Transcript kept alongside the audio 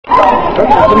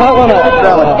You might want to.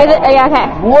 Is it? Yeah, okay.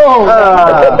 Whoa!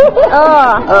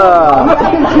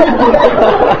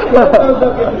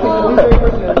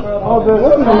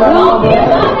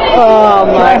 Oh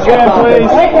my God!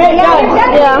 Please.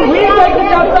 Yeah. We need to take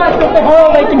this outside so if they hurl,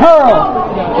 they can hurl.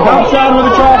 Outside with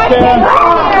a trash can.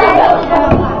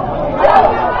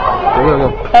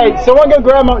 Hey, someone go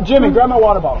grab my Jimmy. Grab my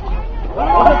water bottle.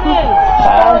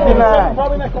 Probably in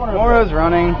that corner. Mora's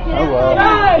running. Oh well.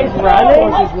 He's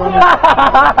running.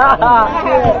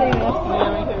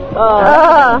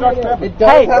 It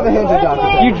does have a hint of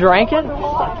Dr. You drank it?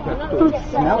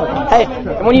 Smell it. Hey,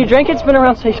 when you drink it, spin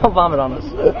around so you don't vomit on us.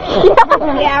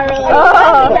 Yeah, really.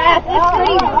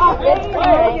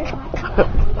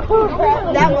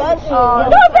 That was. Go,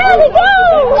 Bradley, go!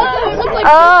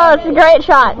 Oh, it's a great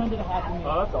shot.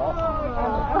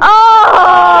 Oh!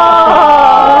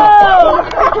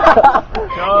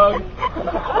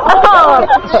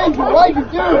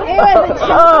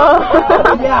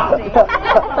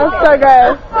 That's so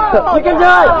gross. You can do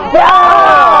it. Yeah!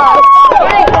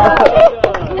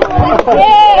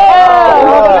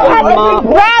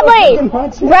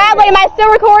 Bradley, am I still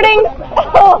recording?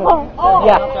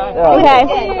 Yeah. Okay.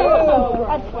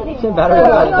 Some battery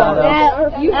died down there.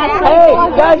 Hey,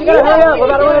 guys, you gotta hurry up. We're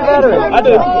about to run a battery. I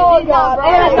do.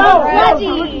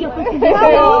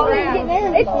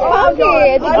 It's funky.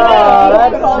 It's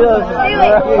that's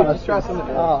just Stressing it.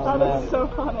 Oh, man. I don't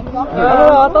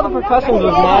know, I thought the percussion was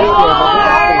nastier.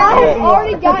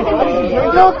 You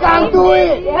can't do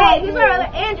it. Wait, who's our other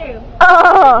Andrew?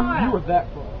 You were that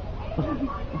close.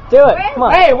 Do it, come on.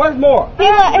 Hey, where's more? He's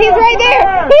right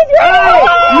there. He's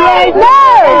right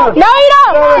there. No, you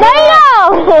don't. No, you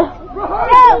don't.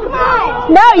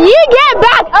 No, you get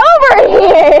back over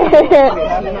here.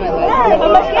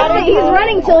 He's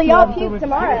running till y'all puke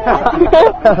tomorrow.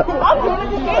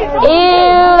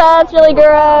 Ew, that's really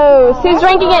gross. Who's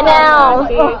drinking it now?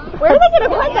 Where are they going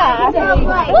to put that?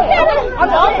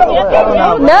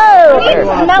 No.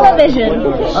 Smell-o-vision.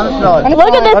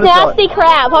 Look at this nasty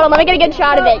crap. Hold on, let me get a good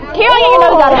shot of it. Carol, get your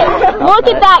nose out of it. Look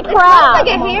at that crap. It's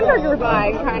like a hamburger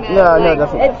bun, kind of. No, it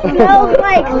doesn't. It smells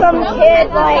like some kid,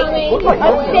 like a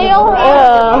stale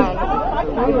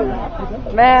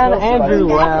Man, Andrew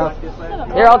left.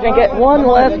 Here, I'll drink it. One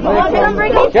left.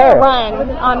 Sure. Run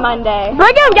on Monday.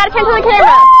 Brigham, gotta turn to the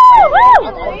camera.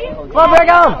 Come on,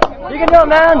 Brigham. You can do it,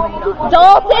 man.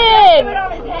 Dalton.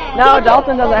 No,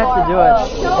 Dalton doesn't have to do it.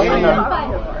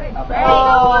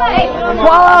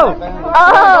 Swallow.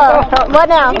 What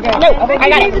now? No, I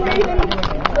got it.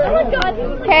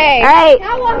 Okay. Alright,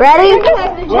 ready?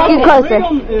 Get closer.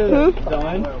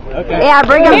 Okay. Yeah,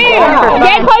 bring him.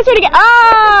 Get closer to get.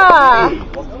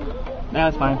 No,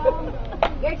 it's fine.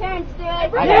 Your turn,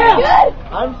 Stewie. Yeah.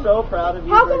 I'm so proud of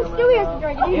you. How come Stewie has to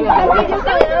drink it?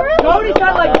 Cody's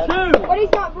got like 2. But he's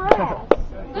got brass.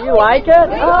 Do you like it?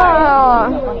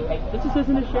 This is his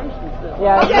initiation stuff.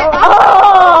 Yeah. Ew.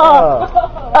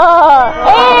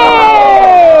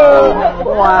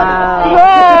 Wow.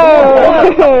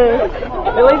 Whoa.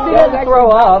 At least he doesn't throw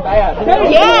up. Yeah.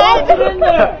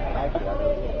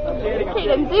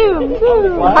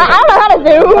 Zoom. I don't know how to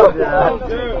zoom.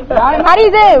 How do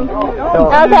you zoom?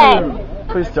 Okay.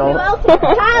 Please don't.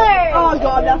 Tyler. Oh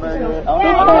God, that's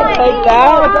Take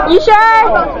that. You sure?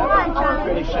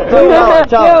 Do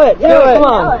it. Come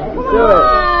on. Do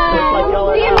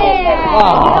it.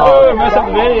 Oh, mess up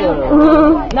the video.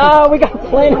 No, we got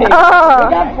plenty. We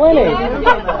got plenty.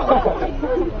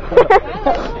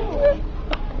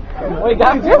 We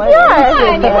got Just do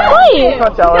it. Please. Come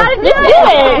on, tell her. Just do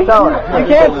it. Tell her. You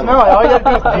can't smell it. All you have to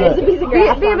do is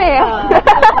Be a man.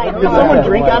 Did someone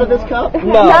drink out of this cup? No.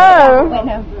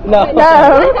 No.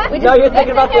 No, you're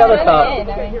thinking about the other cup.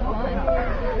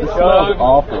 It smells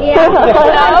awful. Yeah.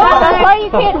 That's why you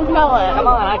can't smell it. Come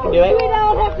on, I can do it. We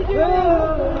don't have to do it.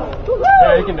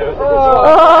 Yeah, you can do it.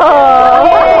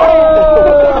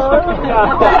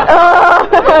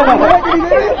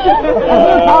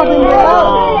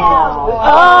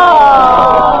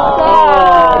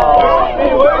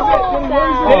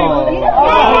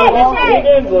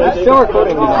 That's still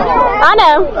recording. I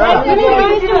know.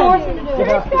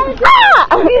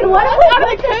 Dude, what if we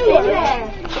put this in there?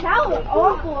 That was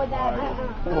awful with that.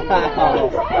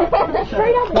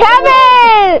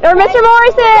 Kevin! Or Mr.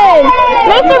 Morrison!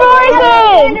 Mr.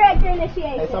 Morrison! Director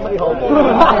initiation. Hey, somebody hold it.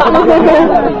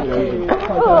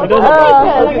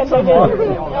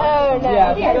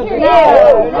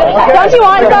 Don't you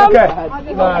want some? Okay.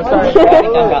 No, sorry.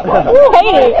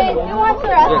 Hey! Who wants the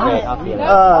rest?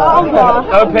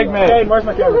 Oh, pigment. Hey, where's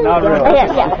my camera? Not real.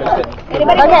 Yeah.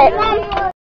 Okay.